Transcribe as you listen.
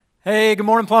Hey, good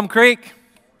morning, Plum Creek.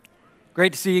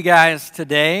 Great to see you guys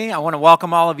today. I want to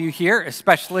welcome all of you here,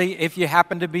 especially if you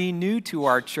happen to be new to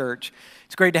our church.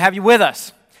 It's great to have you with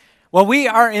us. Well, we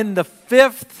are in the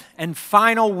fifth and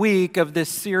final week of this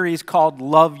series called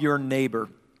Love Your Neighbor.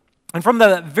 And from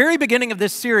the very beginning of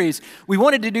this series, we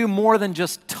wanted to do more than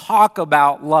just talk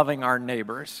about loving our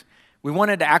neighbors. We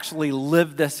wanted to actually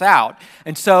live this out.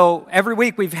 And so every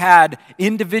week we've had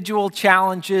individual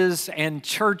challenges and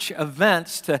church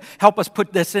events to help us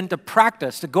put this into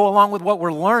practice, to go along with what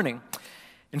we're learning.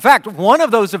 In fact, one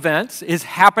of those events is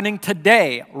happening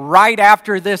today, right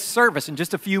after this service, in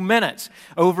just a few minutes,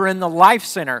 over in the Life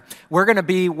Center. We're going to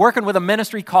be working with a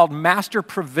ministry called Master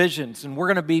Provisions, and we're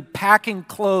going to be packing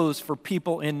clothes for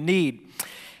people in need.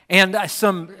 And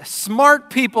some smart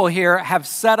people here have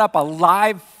set up a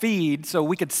live feed so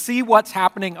we could see what's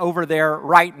happening over there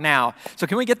right now. So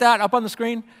can we get that up on the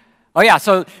screen? Oh yeah,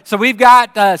 so we've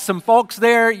got some folks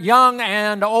there, young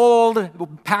and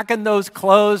old, packing those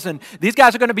clothes. And these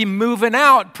guys are going to be moving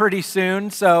out pretty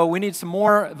soon, so we need some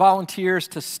more volunteers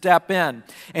to step in.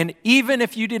 And even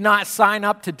if you did not sign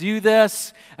up to do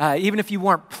this, even if you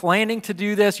weren't planning to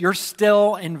do this, you're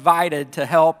still invited to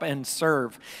help and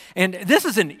serve. And this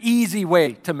is an easy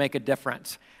way to make a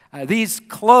difference. These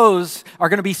clothes are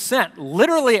going to be sent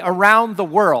literally around the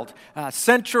world,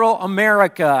 Central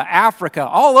America, Africa,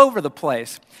 all over the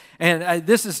place. And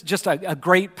this is just a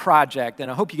great project, and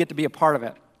I hope you get to be a part of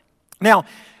it. Now,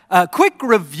 a quick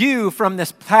review from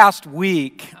this past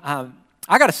week. I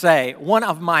got to say, one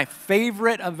of my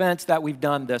favorite events that we've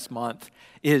done this month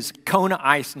is Kona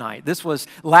Ice Night. This was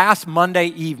last Monday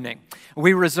evening.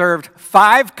 We reserved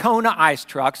 5 Kona Ice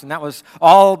trucks, and that was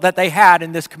all that they had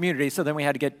in this community, so then we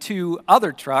had to get 2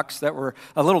 other trucks that were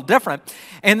a little different.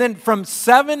 And then from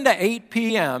 7 to 8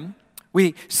 p.m.,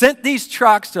 we sent these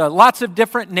trucks to lots of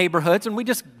different neighborhoods, and we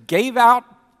just gave out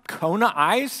Kona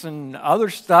Ice and other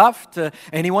stuff to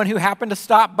anyone who happened to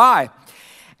stop by.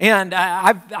 And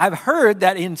I've heard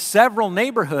that in several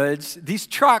neighborhoods, these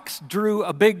trucks drew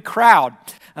a big crowd.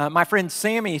 My friend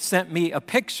Sammy sent me a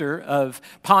picture of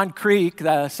Plum Creek,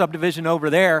 the subdivision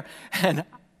over there, and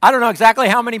I don't know exactly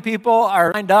how many people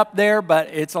are lined up there, but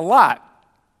it's a lot.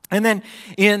 And then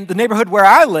in the neighborhood where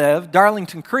I live,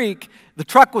 Darlington Creek, the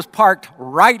truck was parked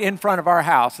right in front of our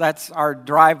house. That's our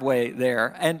driveway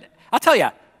there. And I'll tell you,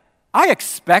 I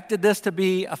expected this to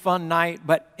be a fun night,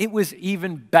 but it was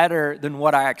even better than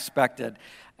what I expected.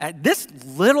 This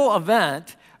little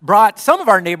event brought some of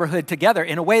our neighborhood together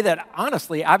in a way that,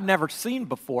 honestly, I've never seen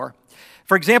before.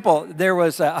 For example, there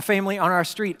was a family on our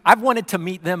street. I've wanted to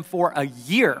meet them for a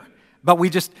year, but we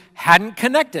just hadn't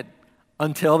connected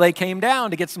until they came down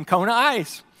to get some Kona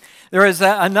Ice. There was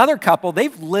another couple.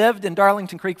 They've lived in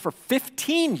Darlington Creek for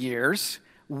 15 years.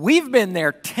 We've been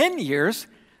there 10 years.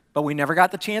 But we never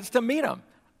got the chance to meet them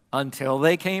until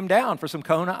they came down for some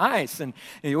Kona Ice. And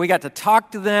we got to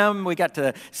talk to them. We got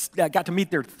to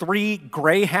meet their 3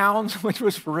 greyhounds, which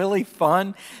was really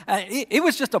fun. It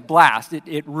was just a blast.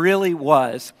 It really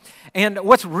was. And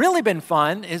what's really been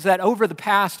fun is that over the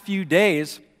past few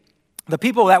days, the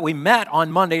people that we met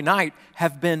on Monday night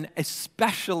have been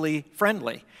especially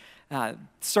friendly.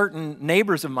 Certain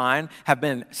neighbors of mine have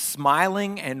been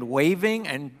smiling and waving,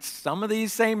 and some of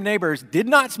these same neighbors did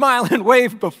not smile and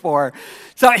wave before.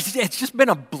 So it's just been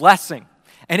a blessing.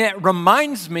 And it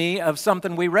reminds me of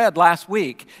something we read last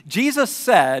week. Jesus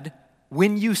said,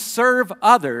 when you serve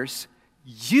others,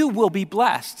 you will be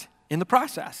blessed in the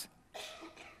process.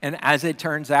 And as it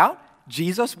turns out,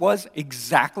 Jesus was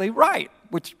exactly right,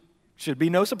 which should be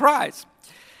no surprise.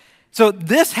 So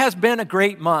this has been a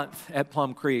great month at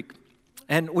Plum Creek.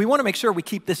 And we want to make sure we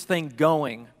keep this thing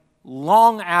going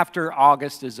long after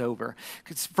August is over.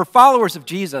 Because for followers of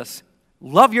Jesus,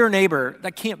 love your neighbor,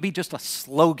 that can't be just a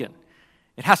slogan.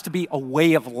 It has to be a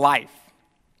way of life.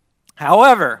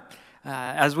 However,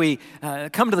 as we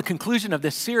come to the conclusion of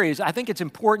this series, I think it's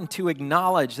important to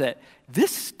acknowledge that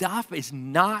this stuff is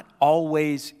not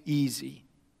always easy.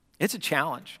 It's a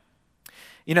challenge.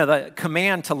 You know, the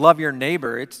command to love your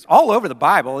neighbor, it's all over the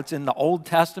Bible. It's in the Old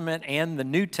Testament and the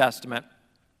New Testament.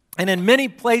 And in many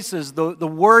places, the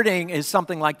wording is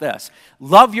something like this: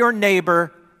 love your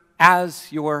neighbor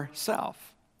as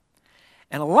yourself.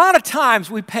 And a lot of times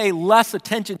we pay less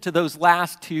attention to those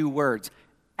last 2 words,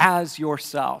 as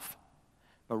yourself.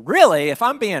 But really, if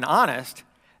I'm being honest,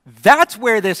 that's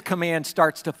where this command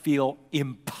starts to feel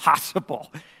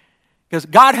impossible. Because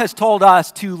God has told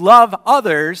us to love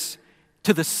others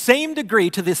to the same degree,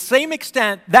 to the same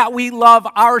extent that we love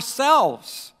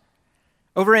ourselves.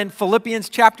 Over in Philippians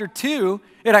chapter 2,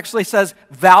 it actually says,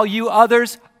 value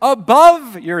others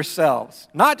above yourselves.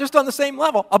 Not just on the same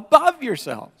level, above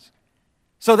yourselves.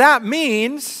 So that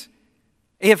means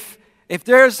if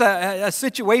there's a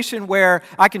situation where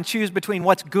I can choose between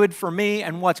what's good for me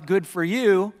and what's good for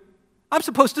you, I'm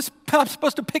supposed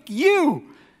to pick you.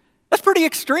 That's pretty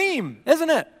extreme, isn't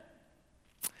it?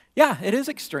 Yeah, it is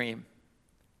extreme.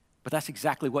 But that's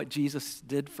exactly what Jesus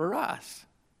did for us.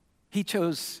 He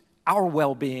chose our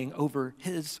well-being over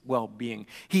his well-being.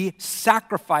 He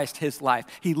sacrificed his life.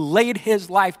 He laid his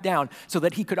life down so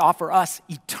that he could offer us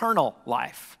eternal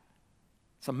life.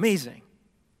 It's amazing.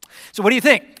 So what do you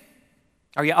think?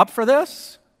 Are you up for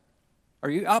this? Are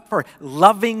you up for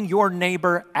loving your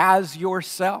neighbor as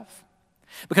yourself?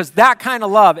 Because that kind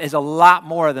of love is a lot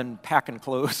more than packing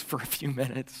clothes for a few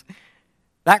minutes.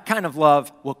 That kind of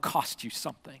love will cost you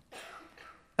something.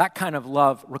 That kind of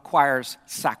love requires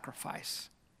sacrifice.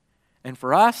 And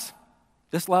for us,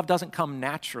 this love doesn't come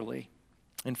naturally.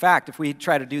 In fact, if we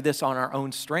try to do this on our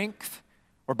own strength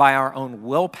or by our own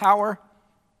willpower,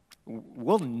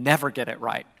 we'll never get it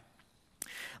right.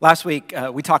 Last week,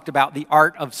 we talked about the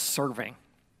art of serving.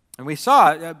 And we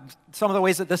saw some of the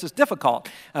ways that this is difficult.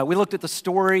 We looked at the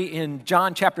story in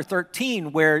John chapter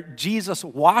 13 where Jesus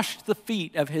washed the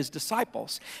feet of his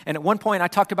disciples. And at one point, I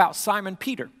talked about Simon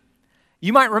Peter.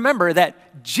 You might remember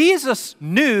that Jesus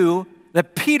knew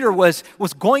that Peter was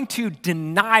going to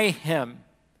deny him,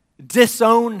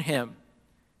 disown him.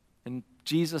 And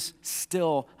Jesus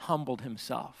still humbled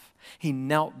himself. He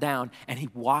knelt down and he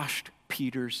washed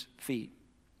Peter's feet.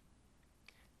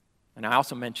 And I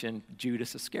also mentioned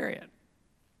Judas Iscariot.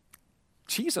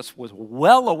 Jesus was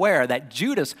well aware that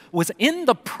Judas was in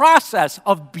the process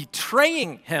of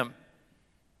betraying him.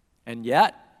 And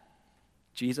yet,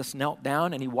 Jesus knelt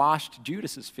down and he washed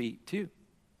Judas's feet too.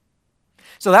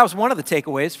 So that was one of the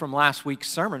takeaways from last week's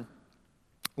sermon.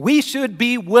 We should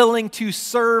be willing to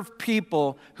serve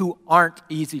people who aren't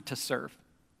easy to serve.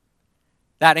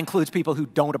 That includes people who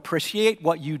don't appreciate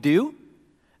what you do.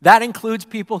 That includes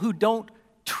people who don't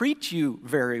treat you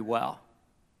very well.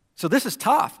 So this is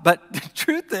tough, but the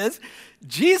truth is,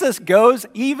 Jesus goes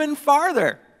even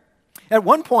farther. At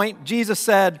one point, Jesus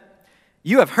said,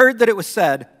 "You have heard that it was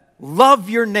said, 'Love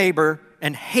your neighbor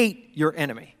and hate your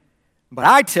enemy.' But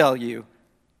I tell you,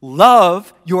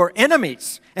 love your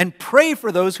enemies and pray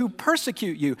for those who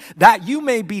persecute you, that you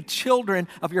may be children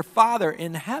of your Father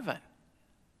in heaven."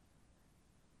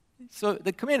 So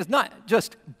the command is not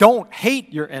just don't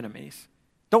hate your enemies.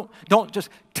 Don't just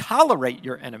tolerate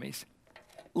your enemies.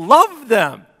 Love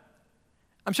them.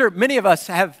 I'm sure many of us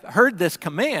have heard this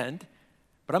command,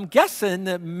 but I'm guessing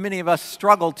that many of us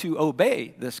struggle to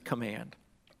obey this command.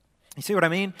 You see what I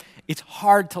mean? It's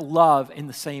hard to love in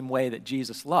the same way that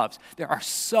Jesus loves. There are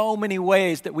so many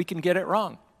ways that we can get it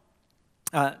wrong.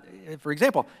 For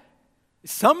example,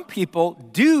 some people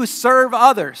do serve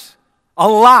others a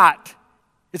lot.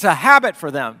 It's a habit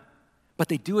for them, but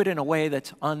they do it in a way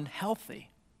that's unhealthy.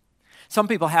 Some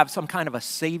people have some kind of a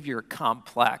savior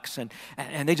complex, and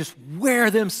they just wear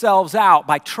themselves out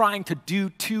by trying to do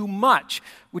too much,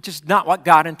 which is not what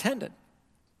God intended.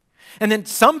 And then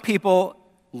some people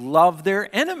love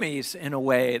their enemies in a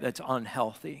way that's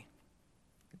unhealthy.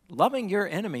 Loving your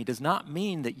enemy does not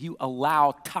mean that you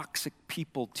allow toxic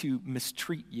people to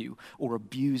mistreat you or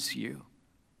abuse you.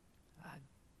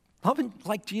 Loving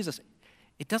like Jesus,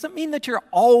 it doesn't mean that you're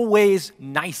always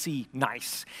nicey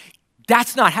nice.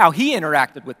 That's not how he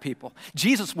interacted with people.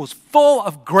 Jesus was full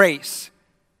of grace,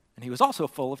 and he was also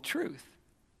full of truth.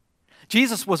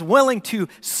 Jesus was willing to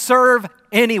serve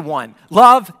anyone,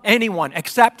 love anyone,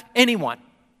 accept anyone.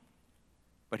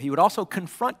 But he would also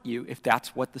confront you if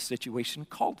that's what the situation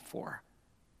called for.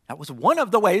 That was one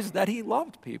of the ways that he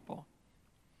loved people.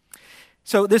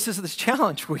 So this is the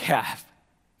challenge we have.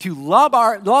 To love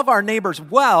our neighbors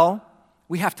well,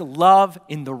 we have to love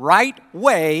in the right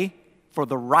way for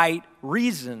the right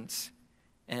reasons.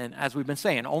 And as we've been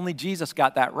saying, only Jesus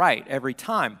got that right every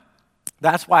time.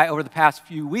 That's why over the past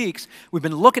few weeks, we've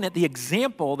been looking at the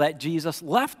example that Jesus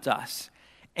left us.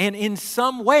 And in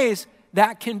some ways,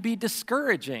 that can be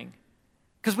discouraging.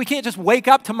 Because we can't just wake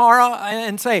up tomorrow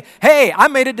and say, hey, I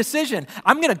made a decision.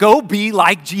 I'm going to go be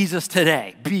like Jesus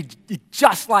today. Be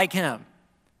just like him.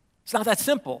 It's not that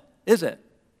simple, is it?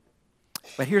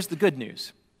 But here's the good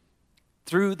news.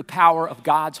 Through the power of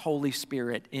God's Holy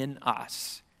Spirit in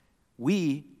us,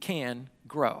 we can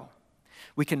grow.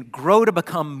 We can grow to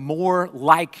become more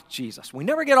like Jesus. We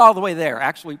never get all the way there.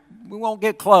 Actually, we won't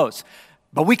get close.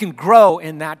 But we can grow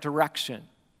in that direction.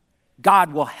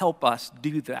 God will help us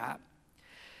do that.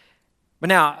 But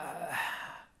now,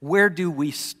 where do we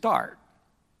start?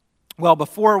 Well,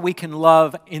 before we can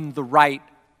love in the right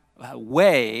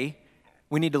way,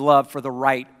 We need to love for the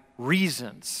right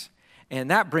reasons. And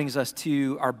that brings us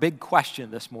to our big question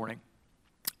this morning.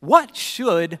 What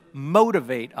should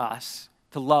motivate us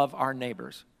to love our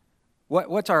neighbors?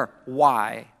 What's our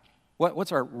why?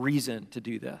 What's our reason to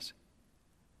do this?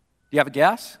 Do you have a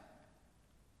guess?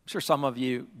 I'm sure some of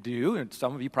you do, and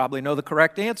some of you probably know the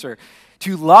correct answer.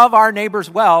 To love our neighbors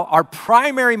well, our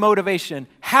primary motivation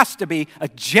has to be a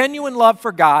genuine love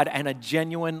for God and a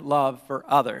genuine love for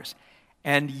others.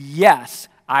 And yes,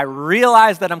 I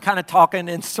realize that I'm kind of talking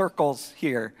in circles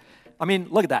here. I mean,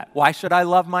 look at that. Why should I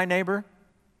love my neighbor?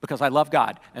 Because I love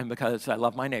God and because I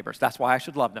love my neighbors. That's why I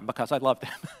should love them, because I love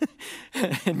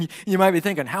them. And you might be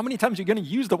thinking, how many times are you going to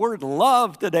use the word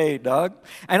love today, Doug?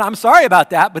 And I'm sorry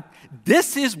about that, but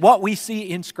this is what we see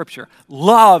in Scripture.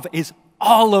 Love is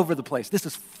all over the place. This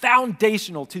is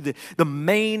foundational to the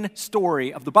main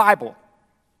story of the Bible.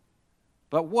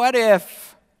 But what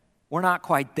if we're not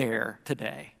quite there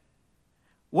today?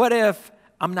 What if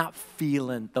I'm not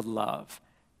feeling the love?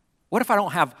 What if I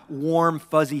don't have warm,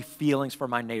 fuzzy feelings for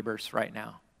my neighbors right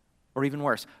now? Or even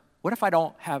worse, what if I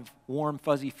don't have warm,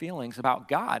 fuzzy feelings about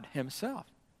God Himself?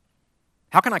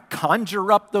 How can I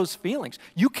conjure up those feelings?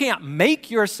 You can't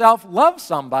make yourself love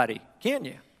somebody, can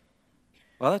you?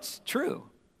 Well, that's true.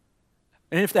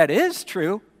 And if that is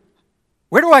true,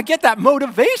 where do I get that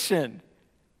motivation?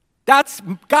 That's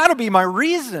got to be my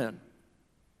reason.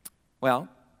 Well,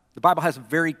 the Bible has a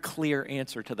very clear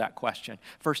answer to that question.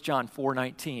 1 John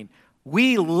 4:19.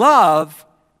 We love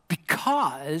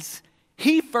because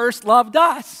He first loved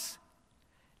us.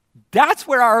 That's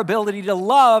where our ability to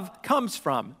love comes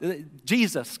from.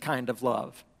 Jesus kind of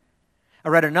love. I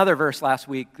read another verse last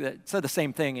week that said the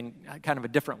same thing in kind of a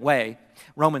different way.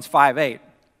 Romans 5:8.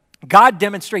 God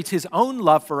demonstrates His own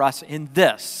love for us in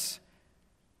this: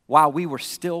 while we were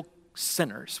still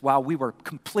sinners, while we were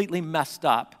completely messed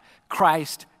up,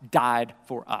 Christ died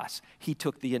for us. He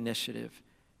took the initiative.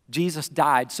 Jesus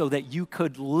died so that you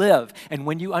could live. And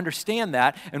when you understand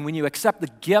that, and when you accept the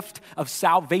gift of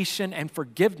salvation and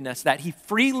forgiveness that He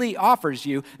freely offers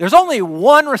you, there's only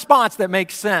one response that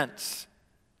makes sense,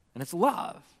 and it's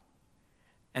love.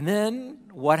 And then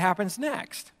what happens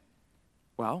next?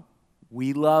 Well,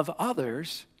 we love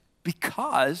others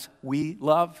because we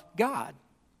love God.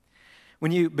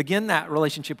 When you begin that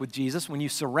relationship with Jesus, when you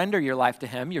surrender your life to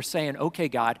Him, you're saying, okay,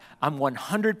 God, I'm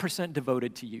 100%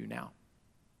 devoted to You now.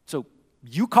 So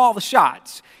You call the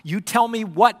shots. You tell me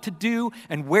what to do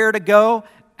and where to go,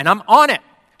 and I'm on it.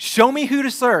 Show me who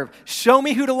to serve. Show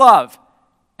me who to love.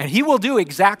 And He will do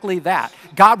exactly that.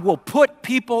 God will put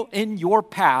people in your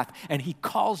path, and He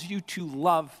calls you to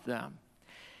love them.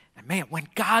 And man, when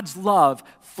God's love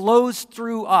flows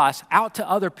through us out to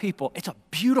other people, it's a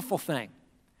beautiful thing.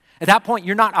 At that point,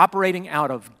 you're not operating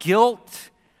out of guilt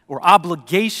or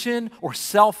obligation or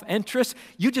self-interest.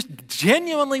 You just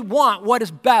genuinely want what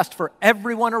is best for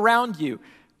everyone around you.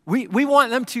 We want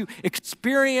them to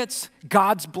experience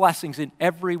God's blessings in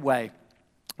every way.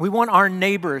 We want our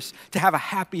neighbors to have a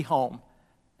happy home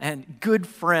and good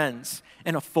friends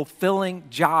and a fulfilling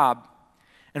job.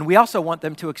 And we also want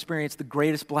them to experience the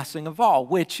greatest blessing of all,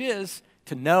 which is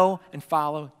to know and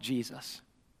follow Jesus.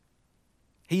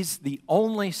 He's the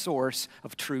only source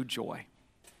of true joy.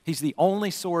 He's the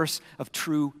only source of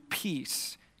true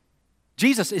peace.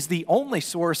 Jesus is the only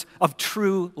source of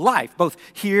true life, both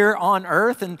here on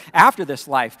earth and after this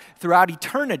life, throughout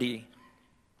eternity.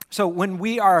 So when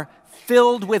we are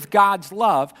filled with God's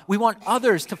love, we want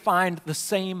others to find the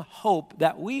same hope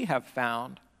that we have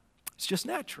found. It's just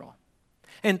natural.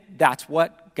 And that's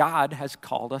what God has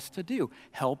called us to do,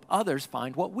 help others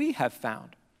find what we have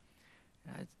found.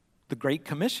 The Great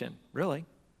Commission, really.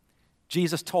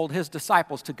 Jesus told His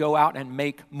disciples to go out and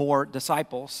make more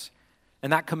disciples.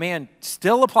 And that command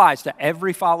still applies to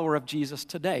every follower of Jesus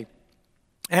today.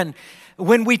 And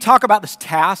when we talk about this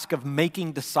task of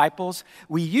making disciples,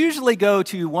 we usually go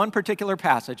to one particular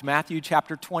passage, Matthew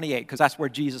chapter 28, because that's where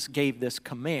Jesus gave this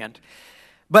command.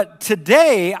 But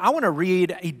today, I want to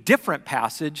read a different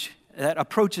passage that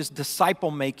approaches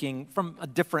disciple making from a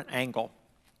different angle.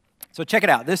 So check it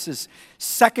out. This is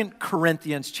 2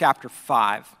 Corinthians chapter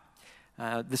 5.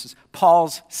 This is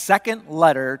Paul's second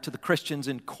letter to the Christians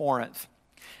in Corinth.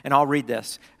 And I'll read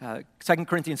this. 2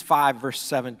 Corinthians 5, verse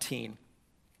 17.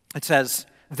 It says,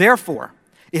 "Therefore,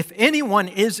 if anyone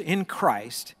is in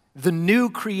Christ, the new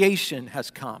creation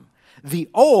has come. The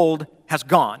old has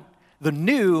gone. The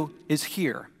new is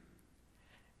here."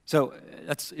 So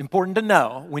that's important to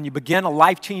know. When you begin a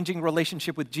life-changing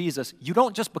relationship with Jesus, you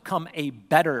don't just become a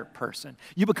better person.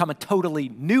 You become a totally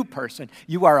new person.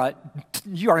 You are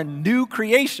a new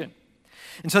creation.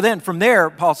 And so then from there,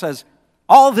 Paul says,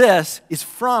 All this is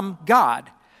from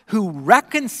God, who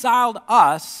reconciled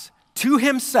us to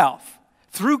himself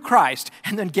through Christ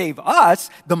and then gave us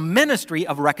the ministry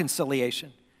of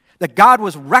reconciliation. That God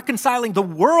was reconciling the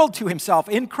world to himself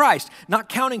in Christ, not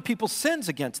counting people's sins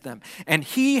against them. And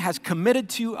he has committed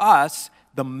to us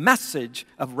the message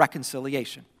of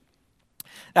reconciliation.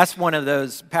 That's one of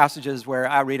those passages where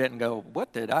I read it and go,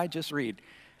 what did I just read?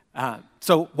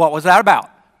 So what was that about?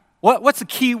 What's the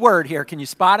key word here? Can you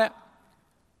spot it?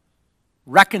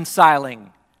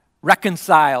 Reconciling,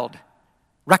 reconciled,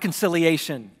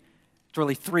 reconciliation. It's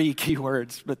really three key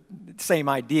words, but same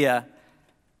idea.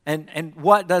 And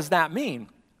what does that mean?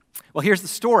 Well, here's the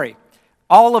story.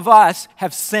 All of us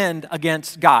have sinned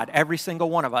against God, every single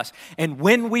one of us. And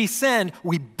when we sinned,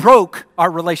 we broke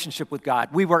our relationship with God.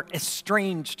 We were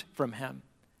estranged from him.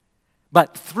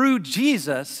 But through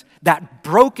Jesus, that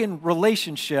broken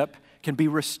relationship can be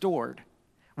restored.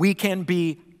 We can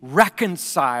be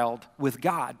reconciled with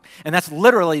God. And that's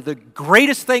literally the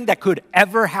greatest thing that could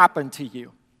ever happen to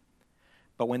you.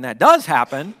 But when that does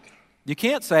happen, you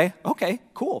can't say, okay,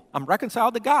 cool, I'm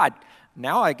reconciled to God.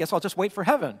 Now I guess I'll just wait for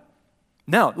heaven.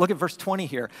 No, look at verse 20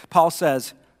 here. Paul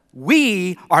says,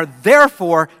 we are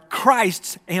therefore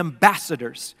Christ's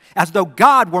ambassadors, as though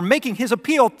God were making his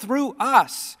appeal through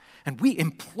us. And we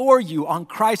implore you on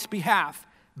Christ's behalf,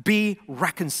 be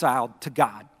reconciled to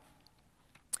God.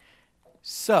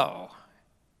 So,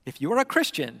 if you're a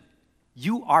Christian,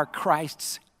 you are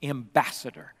Christ's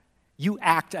ambassador. You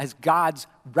act as God's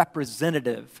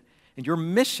representative. And your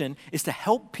mission is to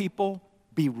help people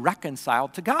be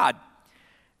reconciled to God.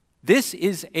 This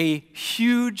is a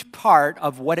huge part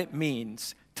of what it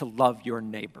means to love your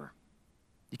neighbor.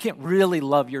 You can't really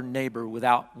love your neighbor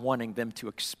without wanting them to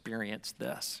experience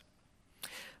this.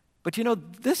 But you know,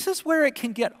 this is where it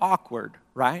can get awkward,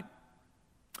 right?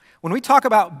 When we talk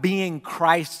about being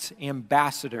Christ's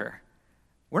ambassador,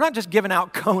 we're not just giving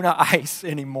out Kona ice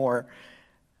anymore.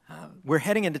 We're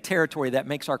heading into territory that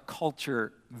makes our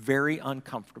culture very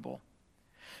uncomfortable.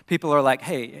 People are like,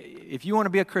 hey, if you want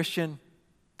to be a Christian,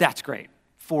 that's great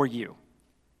for you.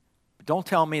 But don't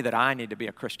tell me that I need to be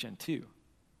a Christian too.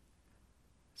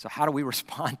 So how do we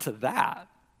respond to that?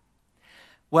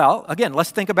 Well, again, let's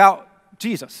think about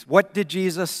Jesus. What did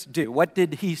Jesus do? What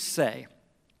did he say?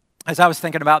 As I was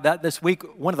thinking about that this week,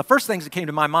 one of the first things that came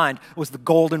to my mind was the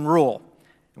golden rule.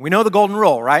 We know the golden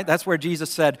rule, right? That's where Jesus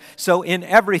said, so in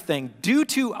everything, do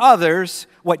to others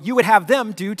what you would have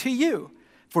them do to you.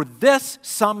 For this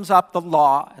sums up the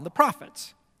law and the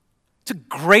prophets. It's a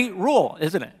great rule,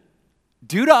 isn't it?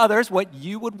 Do to others what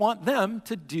you would want them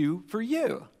to do for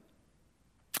you.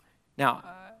 Now,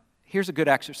 here's a good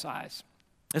exercise.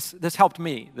 This helped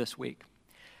me this week.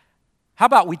 How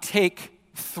about we take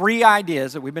three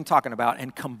ideas that we've been talking about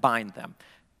and combine them?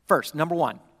 First, number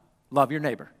one, love your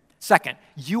neighbor. Second,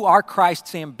 you are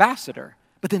Christ's ambassador.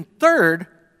 But then third,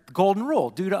 the golden rule,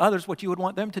 do to others what you would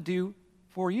want them to do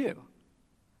for you.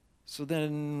 So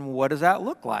then what does that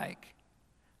look like?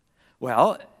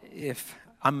 Well, if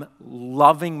I'm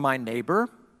loving my neighbor,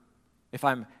 if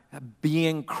I'm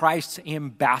being Christ's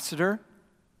ambassador,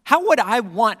 how would I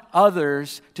want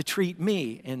others to treat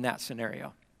me in that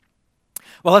scenario?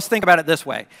 Well, let's think about it this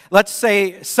way. Let's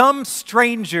say some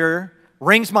stranger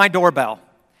rings my doorbell.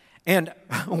 And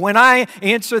when I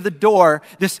answer the door,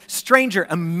 this stranger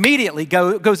immediately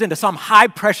goes into some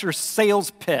high-pressure sales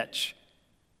pitch.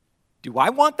 Do I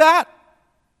want that?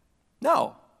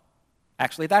 No.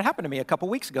 Actually, that happened to me a couple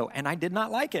weeks ago, and I did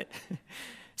not like it.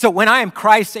 So when I am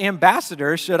Christ's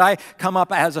ambassador, should I come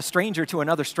up as a stranger to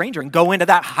another stranger and go into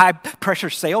that high-pressure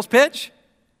sales pitch?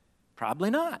 Probably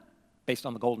not, based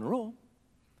on the golden rule.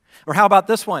 Or how about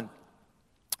this one?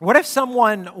 What if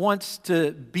someone wants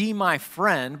to be my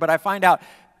friend, but I find out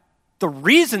the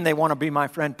reason they want to be my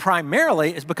friend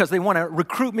primarily is because they want to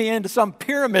recruit me into some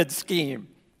pyramid scheme?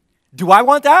 Do I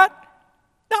want that?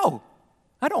 No,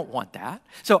 I don't want that.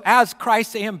 So as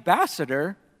Christ's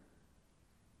ambassador,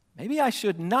 maybe I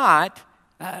should not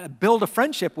build a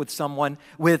friendship with someone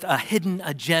with a hidden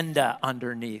agenda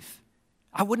underneath.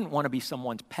 I wouldn't want to be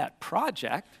someone's pet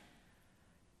project.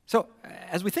 So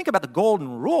as we think about the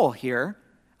golden rule here,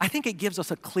 I think it gives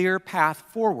us a clear path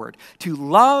forward. To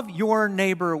love your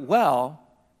neighbor well,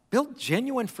 build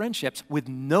genuine friendships with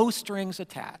no strings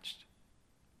attached.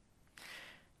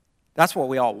 That's what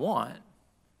we all want.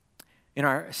 In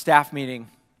our staff meeting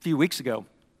a few weeks ago,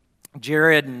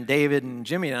 Jared and David and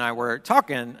Jimmy and I were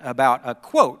talking about a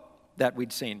quote that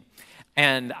we'd seen.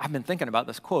 And I've been thinking about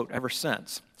this quote ever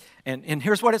since. And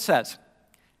here's what it says.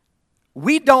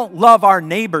 We don't love our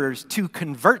neighbors to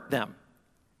convert them.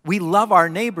 We love our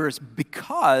neighbors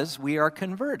because we are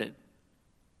converted.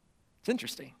 It's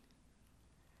interesting.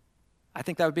 I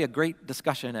think that would be a great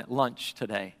discussion at lunch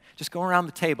today. Just go around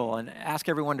the table and ask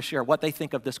everyone to share what they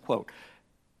think of this quote.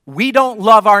 We don't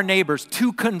love our neighbors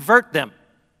to convert them.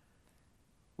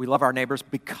 We love our neighbors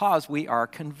because we are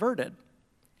converted.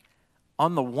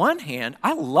 On the one hand,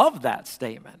 I love that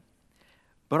statement.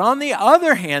 But on the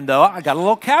other hand, though, I got a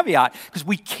little caveat, because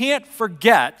we can't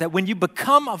forget that when you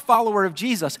become a follower of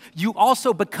Jesus, you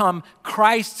also become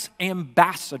Christ's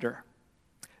ambassador.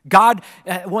 God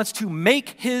wants to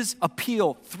make his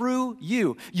appeal through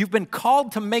you. You've been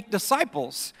called to make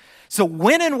disciples. So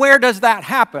when and where does that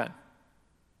happen?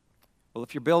 Well,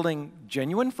 if you're building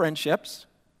genuine friendships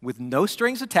with no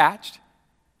strings attached,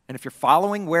 and if you're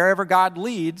following wherever God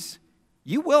leads,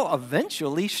 you will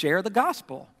eventually share the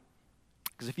gospel.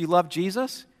 Because if you love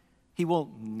Jesus, he will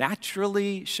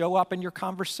naturally show up in your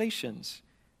conversations.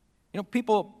 You know,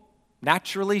 people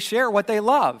naturally share what they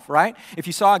love, right? If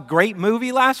you saw a great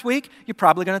movie last week, you're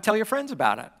probably going to tell your friends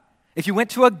about it. If you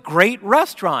went to a great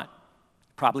restaurant,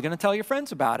 you're probably going to tell your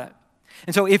friends about it.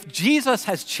 And so if Jesus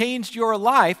has changed your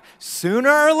life, sooner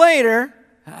or later,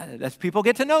 as people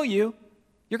get to know you,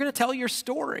 you're going to tell your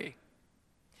story.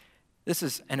 This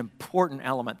is an important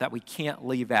element that we can't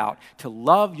leave out. To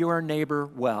love your neighbor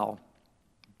well,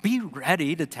 be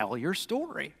ready to tell your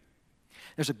story.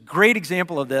 There's a great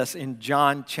example of this in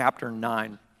John chapter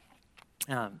 9.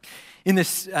 In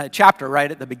this chapter,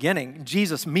 right at the beginning,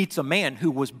 Jesus meets a man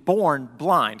who was born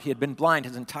blind. He had been blind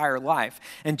his entire life.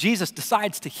 And Jesus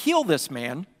decides to heal this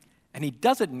man, and he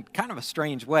does it in kind of a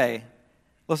strange way.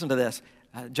 Listen to this.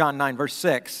 John 9, verse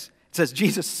 6. It says,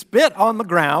 Jesus spit on the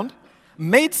ground,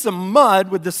 made some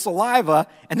mud with the saliva,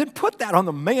 and then put that on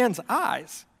the man's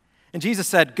eyes. And Jesus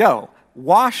said, go,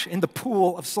 wash in the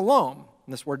pool of Siloam.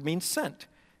 And this word means sent.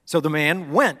 So the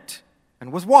man went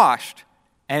and was washed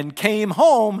and came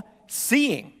home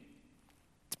seeing.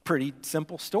 It's a pretty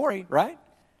simple story, right?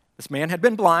 This man had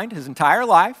been blind his entire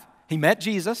life. He met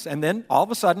Jesus, and then all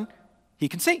of a sudden, he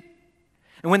can see.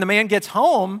 And when the man gets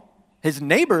home, his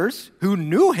neighbors who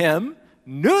knew him,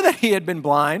 knew that he had been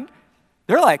blind.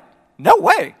 They're like, no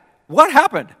way. What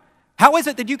happened? How is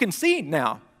it that you can see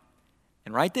now?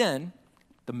 And right then,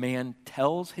 the man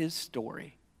tells his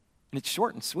story. And it's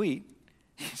short and sweet.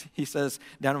 He says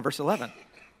down in verse 11,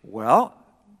 well,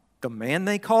 the man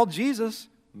they called Jesus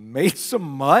made some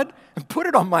mud and put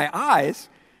it on my eyes,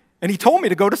 and he told me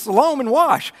to go to Siloam and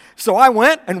wash. So I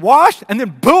went and washed, and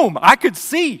then boom, I could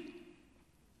see.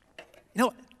 You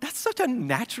know, that's such a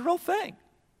natural thing.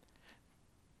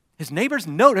 His neighbors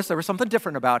noticed there was something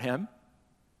different about him.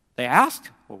 They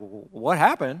asked, what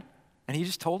happened? And he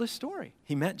just told his story.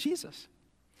 He met Jesus.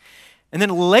 And then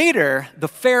later, the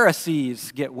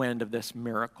Pharisees get wind of this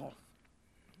miracle.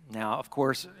 Now, of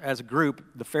course, as a group,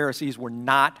 the Pharisees were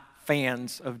not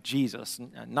fans of Jesus,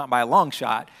 not by a long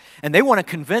shot. And they want to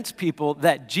convince people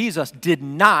that Jesus did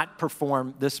not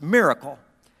perform this miracle.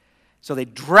 So they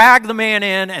drag the man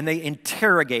in and they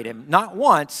interrogate him, not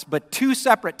once, but 2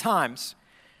 separate times.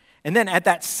 And then at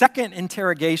that second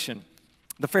interrogation,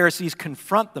 the Pharisees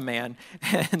confront the man,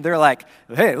 and they're like,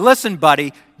 hey, listen,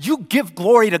 buddy, you give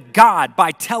glory to God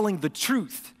by telling the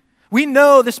truth. We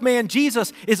know this man,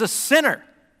 Jesus, is a sinner.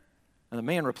 And the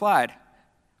man replied,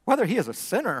 whether he is a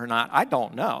sinner or not, I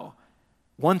don't know.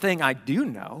 One thing I do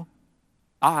know,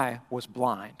 I was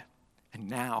blind, and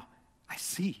now I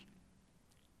see.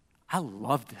 I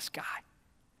love this guy.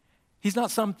 He's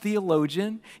not some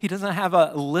theologian. He doesn't have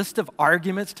a list of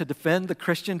arguments to defend the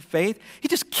Christian faith. He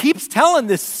just keeps telling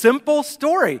this simple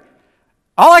story.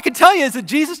 All I can tell you is that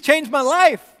Jesus changed my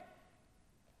life.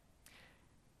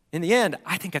 In the end,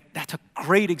 I think that's a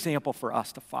great example for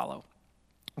us to follow.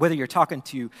 Whether you're talking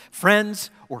to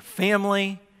friends or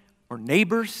family or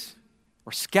neighbors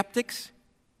or skeptics,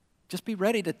 just be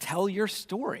ready to tell your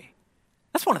story.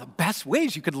 That's one of the best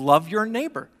ways you could love your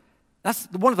neighbor. That's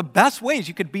one of the best ways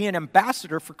you could be an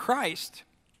ambassador for Christ.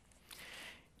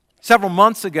 Several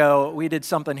months ago, we did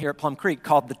something here at Plum Creek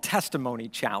called the Testimony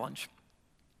Challenge.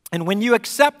 And when you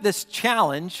accept this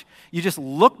challenge, you just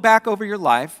look back over your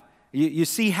life, you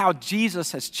see how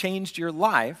Jesus has changed your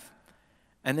life,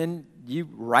 and then you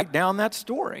write down that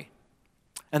story.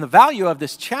 And the value of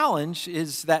this challenge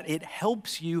is that it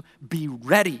helps you be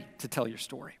ready to tell your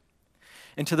story.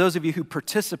 And to those of you who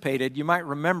participated, you might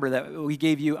remember that we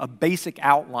gave you a basic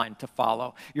outline to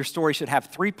follow. Your story should have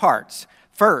 3 parts.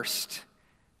 First,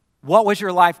 what was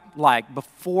your life like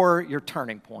before your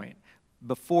turning point,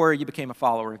 before you became a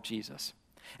follower of Jesus?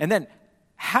 And then,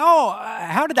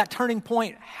 how did that turning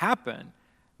point happen?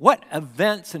 What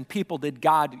events and people did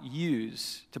God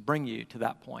use to bring you to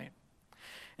that point?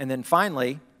 And then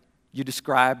finally, You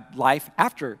describe life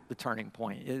after the turning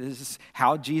point. Is this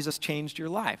how Jesus changed your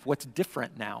life? What's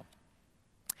different now?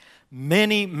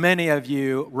 Many of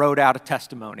you wrote out a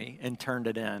testimony and turned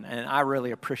it in, and I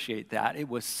really appreciate that. It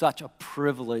was such a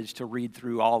privilege to read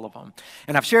through all of them.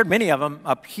 And I've shared many of them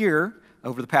up here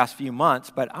over the past few months,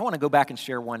 but I want to go back and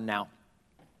share one now.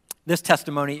 This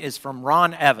testimony is from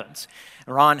Ron Evans.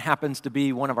 Ron happens to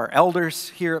be one of our elders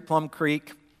here at Plum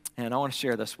Creek, and I want to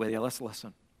share this with you. Let's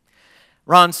listen.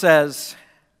 Ron says,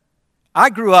 I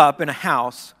grew up in a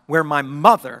house where my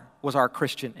mother was our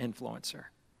Christian influencer.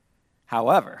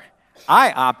 However,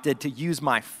 I opted to use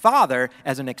my father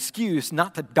as an excuse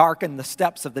not to darken the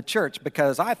steps of the church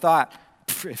because I thought,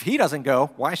 if he doesn't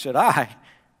go, why should I?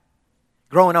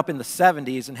 Growing up in the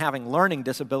 70s and having learning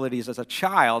disabilities as a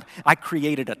child, I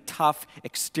created a tough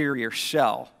exterior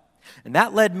shell. And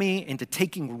that led me into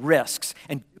taking risks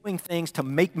and doing things to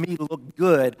make me look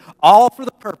good, all for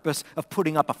the purpose of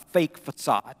putting up a fake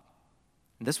facade.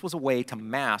 And this was a way to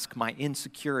mask my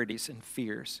insecurities and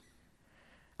fears.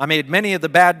 I made many of the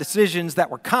bad decisions that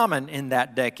were common in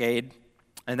that decade,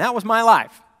 and that was my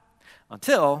life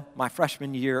until my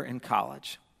freshman year in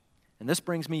college. And this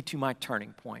brings me to my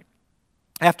turning point.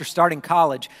 After starting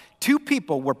college, 2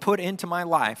 people were put into my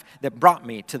life that brought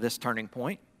me to this turning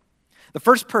point. The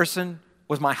first person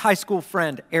was my high school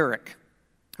friend, Eric,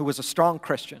 who was a strong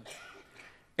Christian.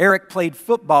 Eric played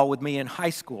football with me in high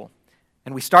school,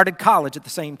 and we started college at the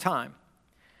same time.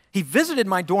 He visited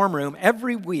my dorm room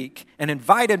every week and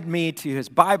invited me to his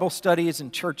Bible studies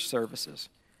and church services.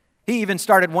 He even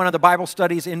started one of the Bible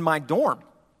studies in my dorm.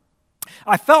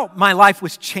 I felt my life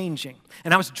was changing,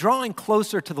 and I was drawing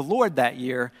closer to the Lord that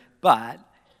year, but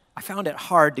I found it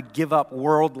hard to give up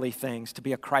worldly things to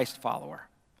be a Christ follower.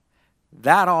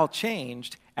 That all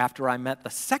changed after I met the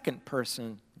second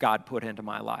person God put into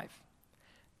my life.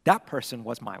 That person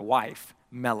was my wife,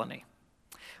 Melanie.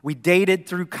 We dated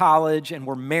through college and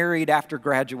were married after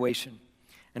graduation.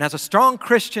 And as a strong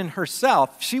Christian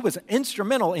herself, she was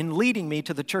instrumental in leading me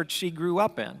to the church she grew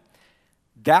up in.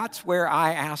 That's where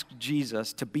I asked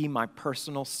Jesus to be my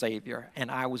personal Savior, and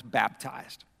I was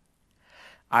baptized.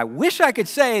 I wish I could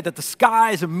say that the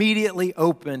skies immediately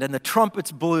opened and the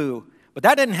trumpets blew, but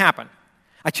that didn't happen.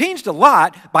 I changed a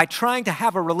lot by trying to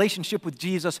have a relationship with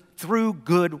Jesus through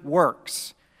good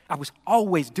works. I was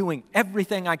always doing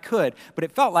everything I could, but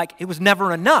it felt like it was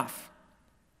never enough.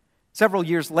 Several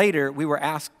years later, we were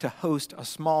asked to host a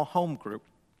small home group.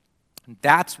 And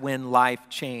that's when life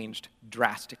changed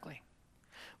drastically.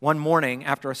 One morning,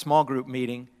 after a small group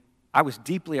meeting, I was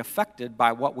deeply affected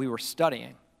by what we were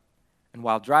studying. And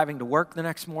while driving to work the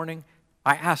next morning,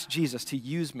 I asked Jesus to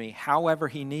use me however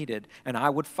he needed, and I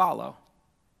would follow.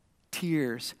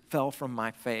 Tears fell from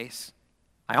my face.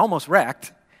 I almost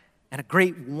wrecked, and a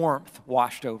great warmth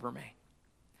washed over me.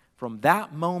 From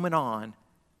that moment on,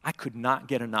 I could not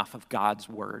get enough of God's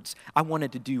words. I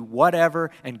wanted to do whatever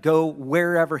and go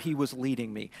wherever he was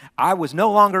leading me. I was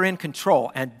no longer in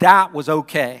control, and that was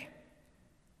okay.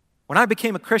 When I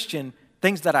became a Christian,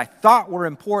 things that I thought were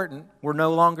important were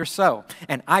no longer so,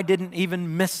 and I didn't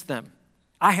even miss them.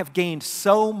 I have gained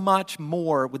so much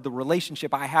more with the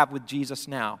relationship I have with Jesus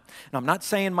now. And I'm not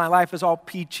saying my life is all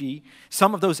peachy.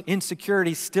 Some of those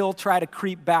insecurities still try to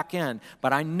creep back in,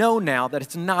 but I know now that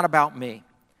it's not about me.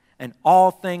 And all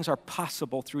things are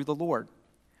possible through the Lord.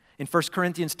 In 1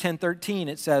 Corinthians 10:13,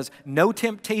 it says, "No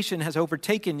temptation has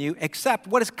overtaken you except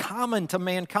what is common to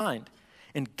mankind.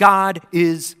 And God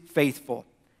is faithful.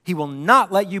 He will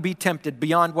not let you be tempted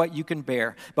beyond what you can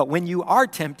bear. But when you are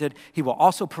tempted, he will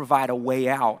also provide a way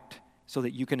out so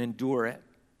that you can endure it."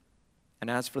 And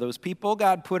as for those people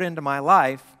God put into my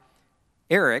life,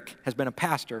 Eric has been a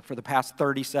pastor for the past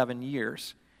 37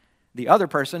 years. The other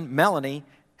person, Melanie,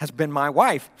 has been my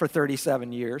wife for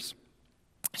 37 years.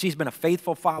 She's been a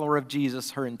faithful follower of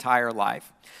Jesus her entire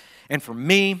life. And for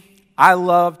me, I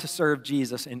love to serve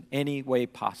Jesus in any way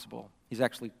possible. He's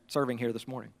actually serving here this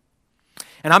morning.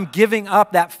 And I'm giving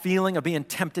up that feeling of being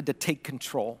tempted to take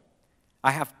control.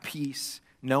 I have peace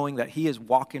knowing that he is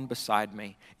walking beside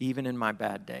me, even in my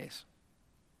bad days.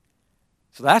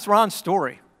 So that's Ron's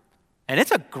story. And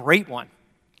it's a great one.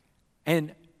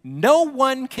 And no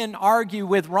one can argue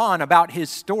with Ron about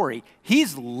his story.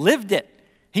 He's lived it.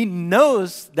 He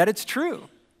knows that it's true.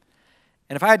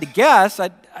 And if I had to guess,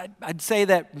 I'd say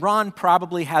that Ron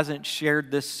probably hasn't shared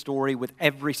this story with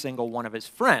every single one of his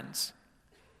friends.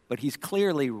 But he's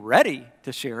clearly ready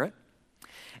to share it.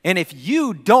 And if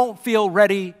you don't feel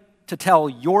ready to tell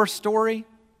your story,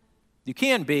 you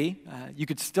can be. You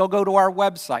could still go to our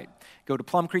website. Go to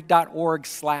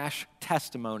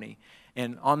plumcreek.org/testimony.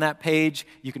 And on that page,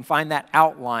 you can find that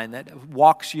outline that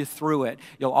walks you through it.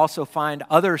 You'll also find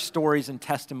other stories and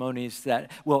testimonies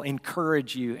that will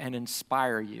encourage you and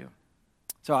inspire you.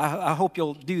 So I hope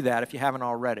you'll do that if you haven't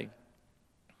already.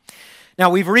 Now,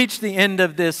 we've reached the end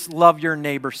of this Love Your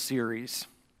Neighbor series.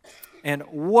 And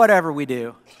whatever we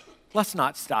do, let's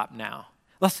not stop now.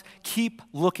 Let's keep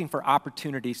looking for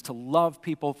opportunities to love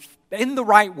people in the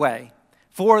right way,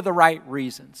 for the right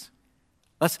reasons.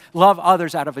 Let's love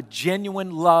others out of a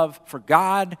genuine love for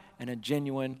God and a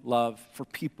genuine love for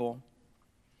people.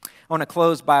 I want to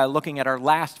close by looking at our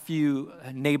last few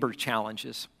neighbor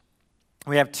challenges.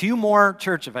 We have 2 more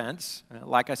church events.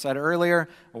 Like I said earlier,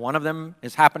 one of them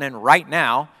is happening right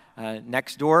now.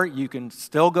 Next door, you can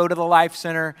still go to the Life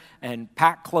Center and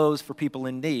pack clothes for people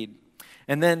in need.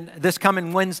 And then this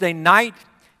coming Wednesday night,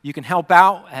 you can help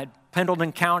out at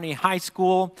Pendleton County High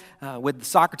School with the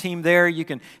soccer team there. You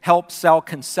can help sell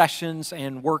concessions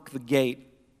and work the gate.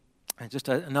 It's just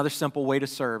another simple way to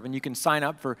serve. And you can sign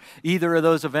up for either of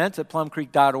those events at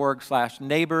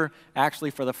plumcreek.org/neighbor.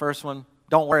 Actually, for the first one,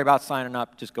 don't worry about signing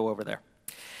up. Just go over there.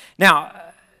 Now,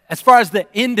 as far as the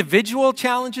individual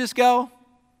challenges go,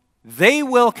 they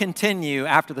will continue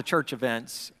after the church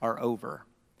events are over.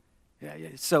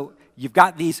 So you've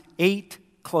got these 8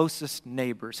 closest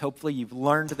neighbors. Hopefully you've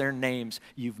learned their names,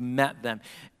 you've met them,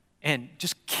 and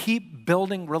just keep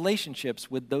building relationships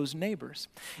with those neighbors.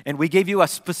 And we gave you a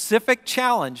specific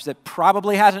challenge that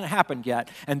probably hasn't happened yet,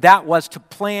 and that was to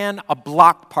plan a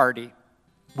block party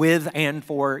with and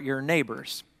for your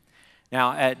neighbors.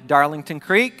 Now at Darlington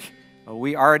Creek,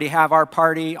 we already have our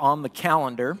party on the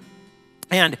calendar.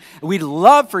 And we'd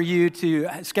love for you to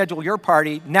schedule your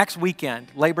party next weekend,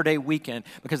 Labor Day weekend,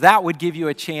 because that would give you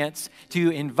a chance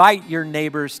to invite your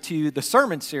neighbors to the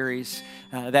sermon series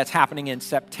that's happening in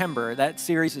September. That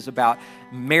series is about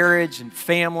marriage and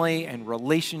family and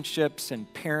relationships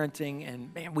and parenting,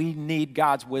 and man, we need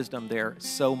God's wisdom there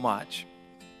so much.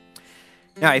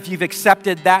 Now, if you've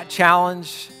accepted that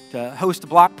challenge to host a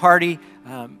block party,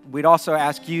 we'd also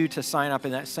ask you to sign up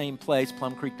in that same place,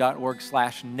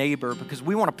 plumcreek.org/neighbor, because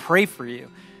we want to pray for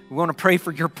you. We want to pray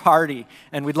for your party,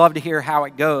 and we'd love to hear how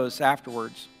it goes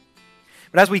afterwards.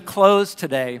 But as we close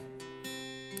today,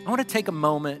 I want to take a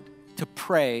moment to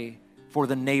pray for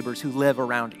the neighbors who live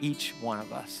around each one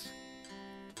of us.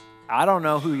 I don't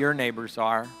know who your neighbors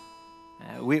are.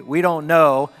 We don't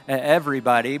know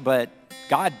everybody, but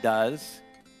God does,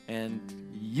 and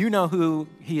you know who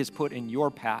He has put in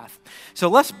your path. So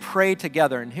let's pray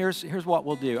together, and here's what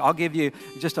we'll do. I'll give you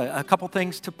just a couple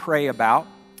things to pray about,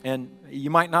 and you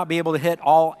might not be able to hit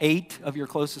all 8 of your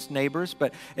closest neighbors,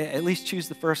 but at least choose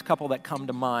the first couple that come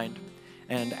to mind.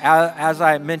 And as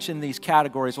I mention these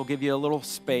categories, we'll give you a little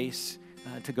space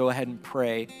to go ahead and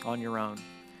pray on your own.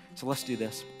 So let's do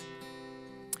this.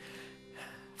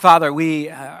 Father, we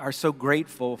are so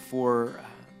grateful for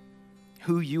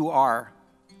who you are,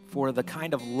 for the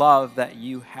kind of love that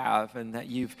you have, and that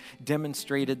you've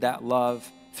demonstrated that love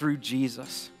through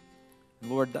Jesus.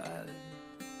 Lord,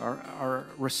 our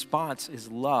response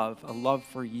is love, a love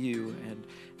for you.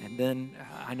 And then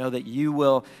I know that you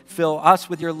will fill us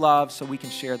with your love so we can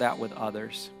share that with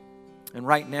others. And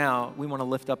right now, we want to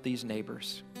lift up these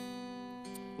neighbors.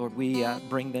 Lord, we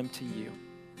bring them to you.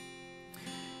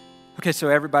 Okay, so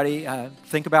everybody,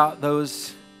 think about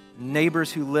those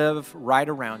neighbors who live right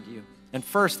around you. And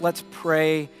first, let's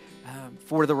pray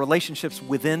for the relationships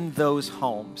within those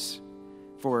homes,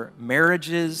 for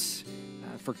marriages,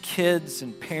 for kids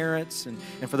and parents, and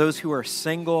for those who are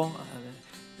single.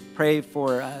 Pray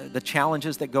for the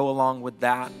challenges that go along with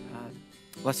that.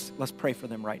 Let's pray for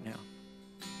them right now.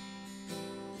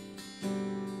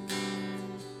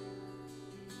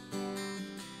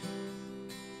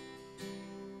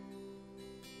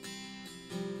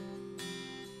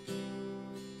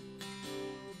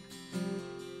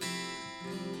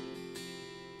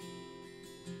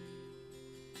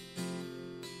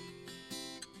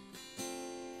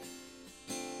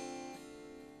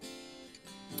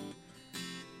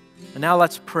 And now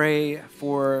let's pray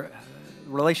for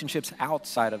relationships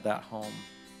outside of that home,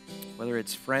 whether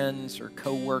it's friends or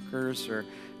coworkers or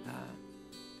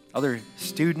other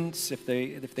students if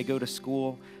they go to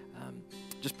school.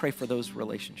 Just pray for those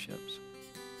relationships.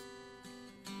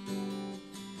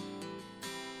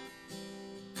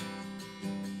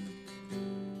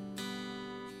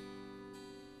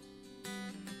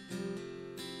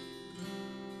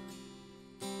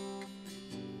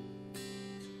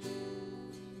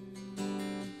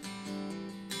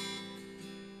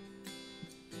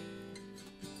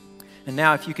 And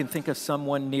now if you can think of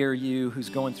someone near you who's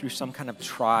going through some kind of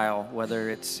trial, whether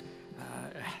it's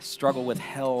struggle with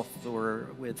health or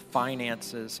with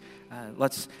finances,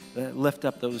 let's lift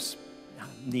up those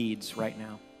needs right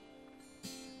now.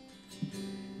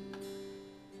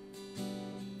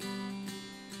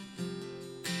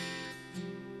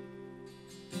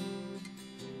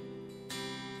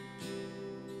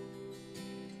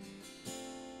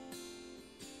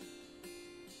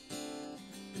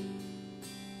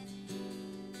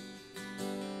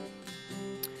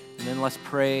 And then let's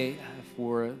pray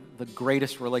for the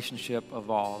greatest relationship of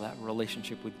all, that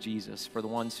relationship with Jesus. For the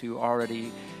ones who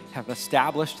already have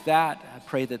established that, I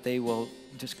pray that they will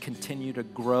just continue to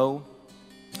grow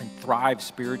and thrive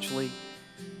spiritually.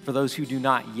 For those who do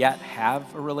not yet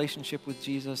have a relationship with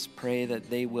Jesus, pray that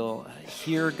they will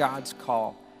hear God's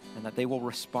call and that they will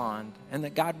respond, and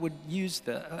that God would use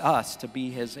us to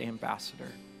be his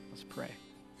ambassador. Let's pray.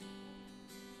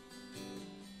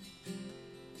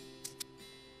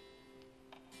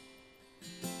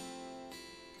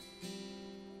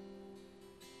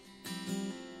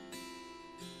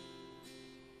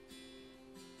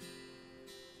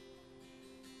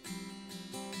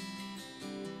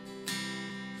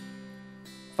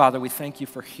 Father, we thank you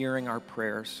for hearing our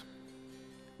prayers.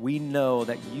 We know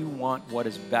that you want what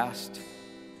is best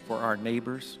for our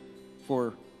neighbors,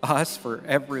 for us, for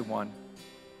everyone.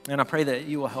 And I pray that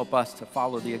you will help us to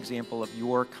follow the example of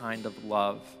your kind of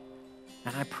love.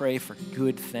 And I pray for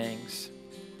good things.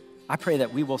 I pray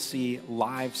that we will see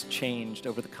lives changed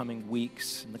over the coming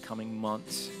weeks and the coming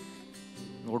months.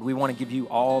 Lord, we want to give you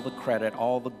all the credit,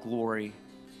 all the glory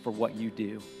for what you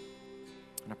do.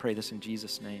 And I pray this in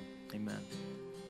Jesus' name. Amen.